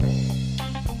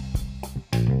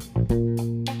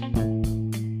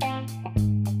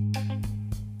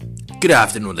Good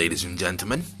afternoon, ladies and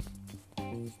gentlemen.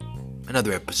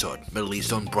 Another episode, Middle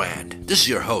East on Brand. This is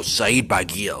your host, Saeed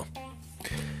Bagil.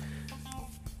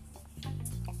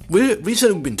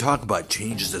 Recently we've been talking about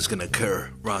changes that's going to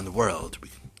occur around the world.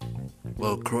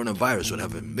 Well, coronavirus would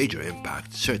have a major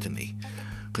impact, certainly.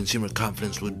 Consumer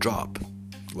confidence would drop.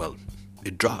 Well,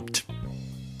 it dropped.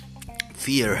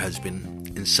 Fear has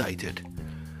been incited.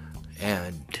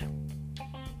 And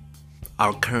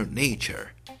our current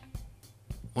nature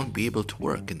won't be able to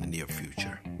work in the near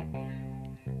future.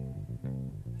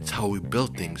 It's how we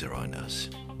build things around us.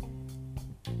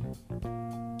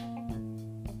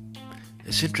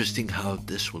 It's interesting how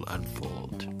this will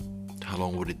unfold. How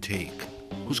long would it take?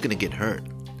 Who's going to get hurt?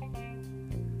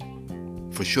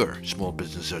 For sure, small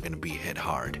businesses are going to be hit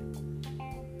hard.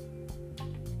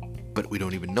 But we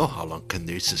don't even know how long can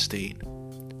they sustain.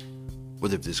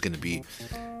 Whether there's going to be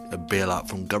a bailout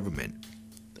from government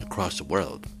across the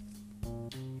world.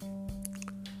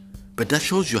 But that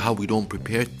shows you how we don't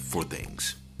prepare for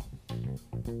things.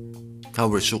 How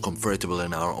we're so comfortable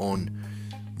in our own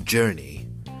journey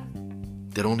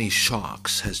that only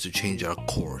shocks has to change our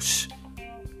course.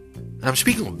 And I'm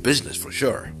speaking of business for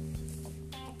sure.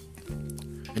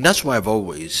 And that's why I've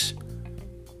always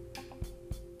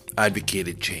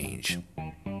advocated change.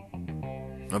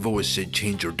 I've always said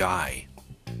change or die.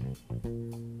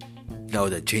 Now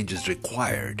that change is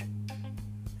required,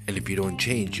 and if you don't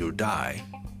change, you'll die.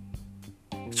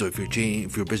 So if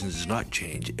your business does not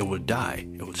change, it will die.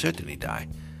 It will certainly die.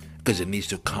 Because it needs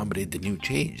to accommodate the new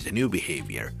change, the new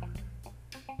behavior.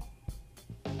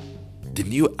 The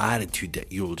new attitude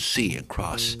that you'll see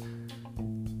across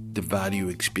the value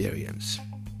experience.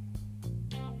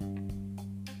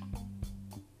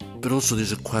 But also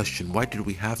there's a question, why did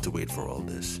we have to wait for all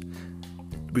this?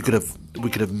 We could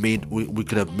have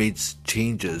made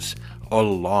changes all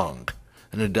along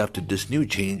and adapted this new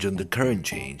change on the current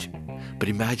change. But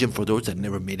imagine for those that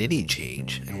never made any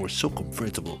change and were so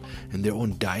comfortable in their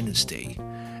own dynasty,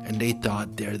 and they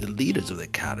thought they're the leaders of the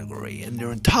category and they're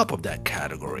on top of that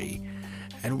category.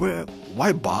 And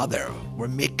why bother? We're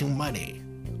making money.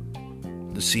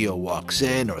 The CEO walks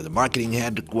in, or the marketing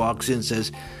head walks in and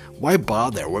says, why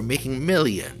bother? We're making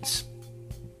millions.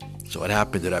 So what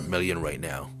happened to that million right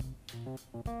now?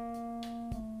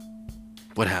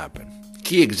 What happened?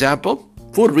 Key example,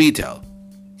 food retail.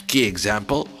 Key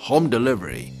example, home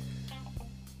delivery.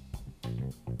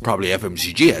 Probably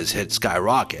FMCG has hit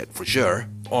skyrocket for sure.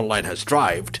 Online has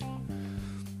thrived.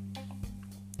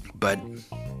 But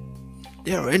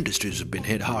there are industries that have been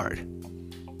hit hard.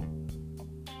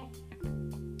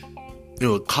 It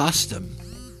will cost them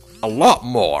a lot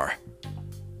more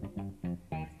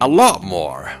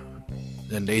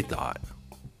than they thought.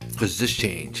 Because this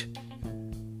change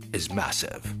is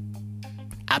massive.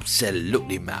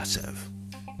 Absolutely massive.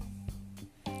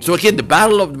 So again, the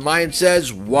battle of the mind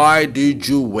says, why did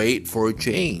you wait for a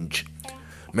change?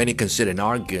 Many can sit and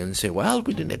argue and say, well,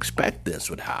 we didn't expect this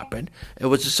would happen. It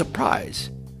was a surprise.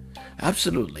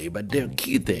 Absolutely, but there are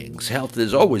key things. Health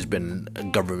has always been a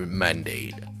government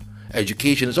mandate.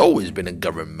 Education has always been a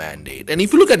government mandate. And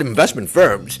if you look at investment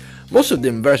firms, most of the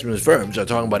investment firms are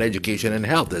talking about education and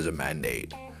health as a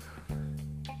mandate.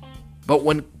 But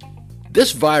when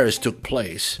this virus took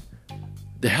place,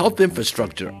 the health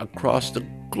infrastructure across the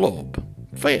globe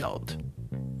failed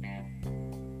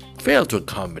to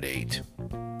accommodate,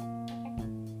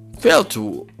 failed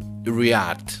to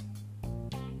react.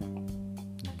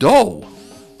 Though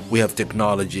we have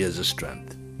technology as a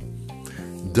strength,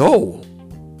 though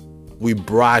we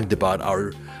bragged about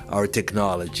our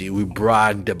technology, we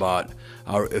bragged about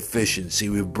our efficiency,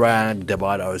 we bragged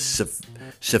about our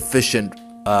sufficient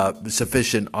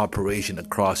operation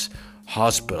across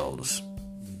hospitals,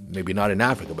 maybe not in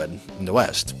Africa, but in the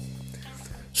West.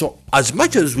 So as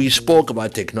much as we spoke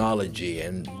about technology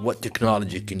and what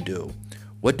technology can do,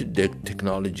 what did the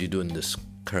technology do in this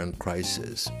current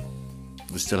crisis?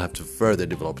 We still have to further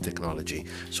develop technology.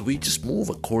 So we just move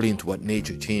according to what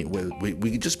nature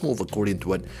we just move according to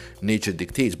what nature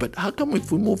dictates. But how come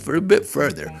if we move for a bit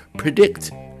further,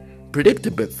 predict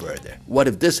a bit further? What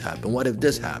if this happened? What if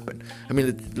this happened? I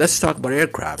mean, let's talk about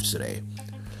aircrafts today.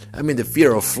 I mean, the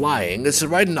fear of flying is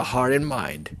right in the heart and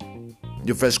mind.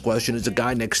 Your first question is the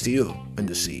guy next to you in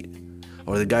the seat,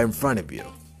 or the guy in front of you.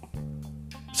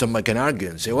 Somebody can argue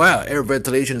and say, well, air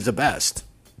ventilation is the best.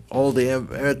 All the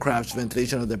aircraft's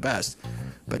ventilation are the best.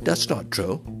 But that's not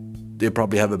true. They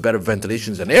probably have a better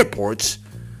ventilation than airports.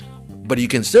 But you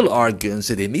can still argue and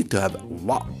say they need to have a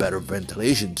lot better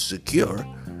ventilation to secure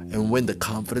and win the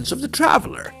confidence of the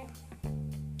traveler.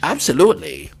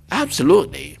 Absolutely.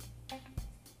 Absolutely.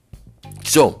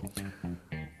 So,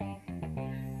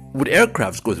 Would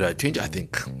aircrafts go through that change? I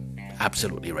think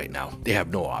absolutely right now. They have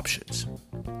no options.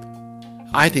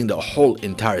 I think the whole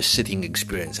entire sitting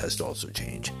experience has to also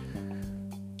change.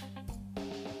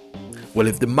 Well,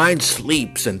 if the mind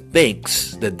sleeps and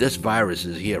thinks that this virus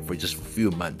is here for just a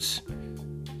few months,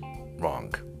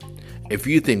 wrong. If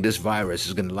you think this virus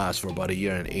is going to last for about a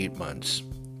year and 8 months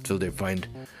till they find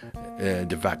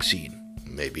the vaccine,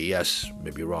 maybe yes,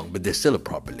 maybe wrong, but there's still a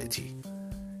probability.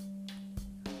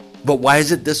 But why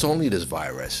is it this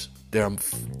virus? There are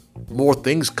more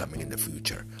things coming in the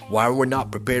future. Why we're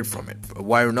not prepared from it?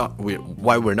 Why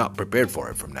we're not prepared for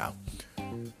it from now?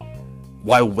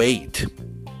 Why wait?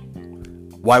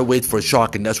 Why wait for a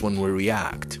shock and that's when we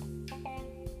react?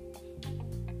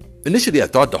 Initially, I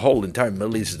thought the whole entire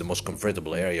Middle East is the most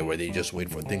comfortable area where they just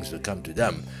wait for things to come to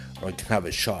them or to have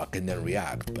a shock and then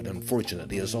react. But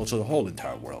unfortunately, it's also the whole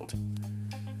entire world.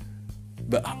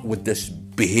 But with this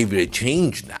behavior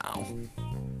change now,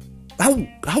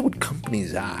 how would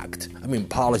companies act? I mean,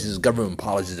 government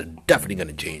policies are definitely going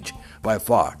to change by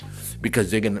far,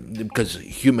 because human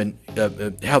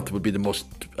health would be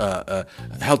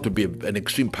health would be an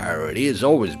extreme priority. It's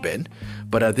always been,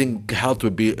 but I think health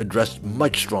would be addressed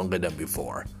much stronger than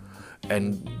before,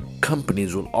 and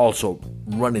companies will also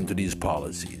run into these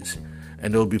policies,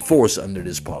 and they'll be forced under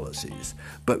these policies.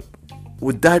 But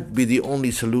would that be the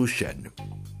only solution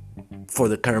for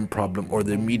the current problem or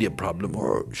the immediate problem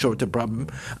or short-term problem?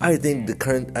 I think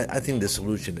the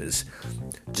solution is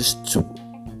just to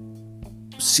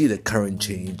see the current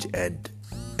change and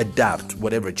adapt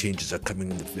whatever changes are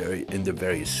coming in the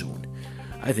very soon.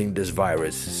 I think this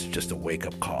virus is just a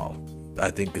wake-up call. I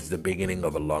think it's the beginning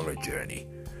of a longer journey.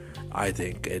 I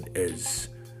think it is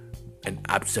an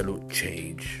absolute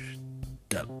change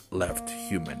that left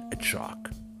human in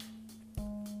shock.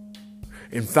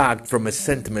 In fact, from a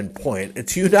sentiment point,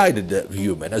 it's united the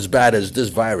human. As bad as this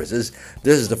virus is,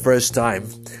 this is the first time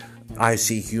I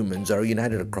see humans are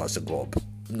united across the globe.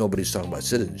 Nobody's talking about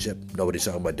citizenship. Nobody's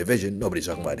talking about division. Nobody's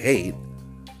talking about hate.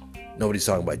 Nobody's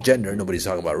talking about gender. Nobody's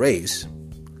talking about race.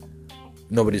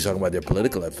 Nobody's talking about their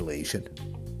political affiliation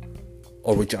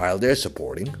or which aisle they're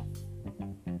supporting.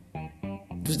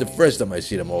 This is the first time I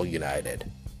see them all united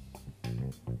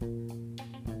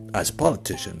as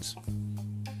politicians.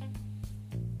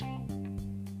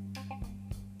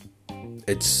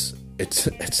 It's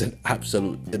an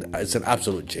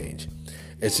absolute change.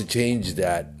 It's a change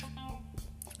that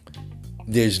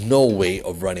there's no way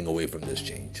of running away from this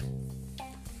change.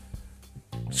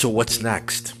 So what's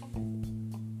next?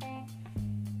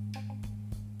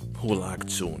 Who will act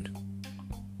soon?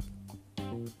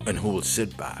 And who will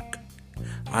sit back?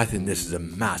 I think this is a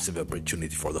massive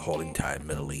opportunity for the whole entire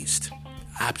Middle East.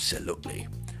 Absolutely.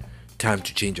 Time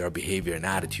to change our behavior and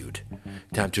attitude.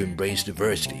 Time to embrace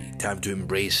diversity. Time to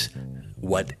embrace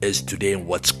what is today and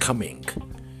what's coming.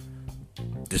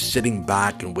 Just sitting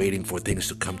back and waiting for things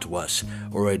to come to us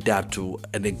or adapt to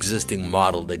an existing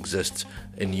model that exists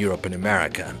in Europe and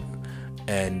America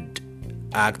and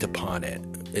act upon it.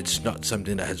 It's not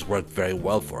something that has worked very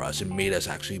well for us and made us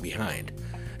actually behind.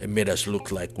 It made us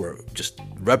look like we're just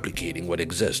replicating what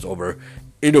exists over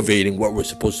innovating what we're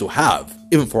supposed to have,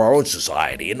 even for our own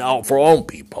society and for our own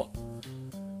people.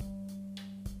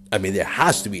 I mean, there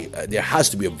has to be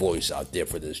a voice out there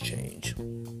for this change.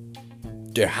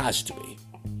 There has to be.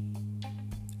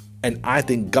 And I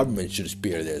think government should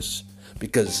spear this,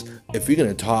 because if you're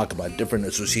going to talk about different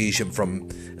association from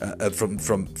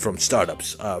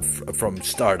startups,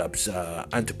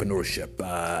 entrepreneurship,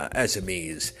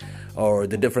 SMEs, or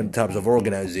the different types of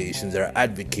organizations that are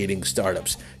advocating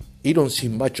startups, you don't see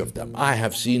much of them. I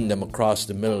have seen them across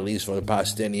the Middle East for the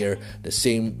past 10 years, the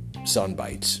same sound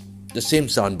bites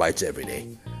every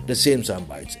day, the same sound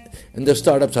bites. And the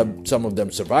startups have, some of them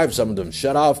survive, some of them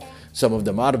shut off, some of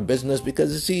them out of business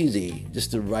because it's easy just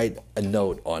to write a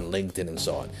note on LinkedIn and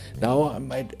so on. Now I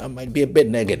might be a bit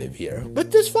negative here,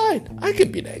 but that's fine. I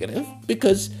can be negative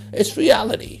because it's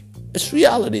reality. It's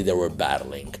reality that we're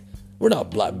battling. We're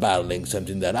not battling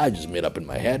something that I just made up in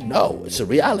my head. No, it's a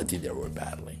reality that we're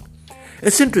battling.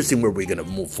 It's interesting where we're going to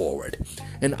move forward.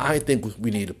 And I think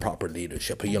we need a proper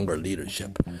leadership, a younger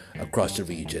leadership across the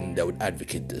region that would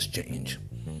advocate this change.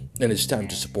 And it's time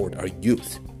to support our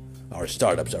youth, our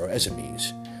startups, our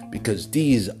SMEs, because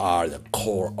these are the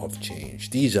core of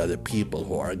change. These are the people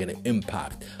who are going to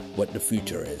impact what the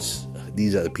future is.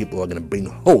 These are the people who are going to bring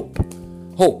hope.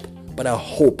 But I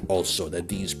hope also that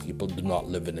these people do not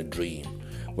live in a dream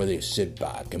where they sit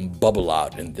back and bubble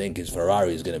out and think his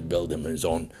Ferrari is going to build him his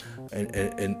own, and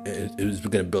he's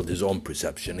going to build his own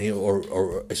perception,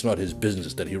 or it's not his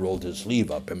business that he rolled his sleeve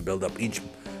up and build up each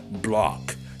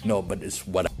block. No, but it's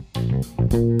what.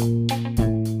 you.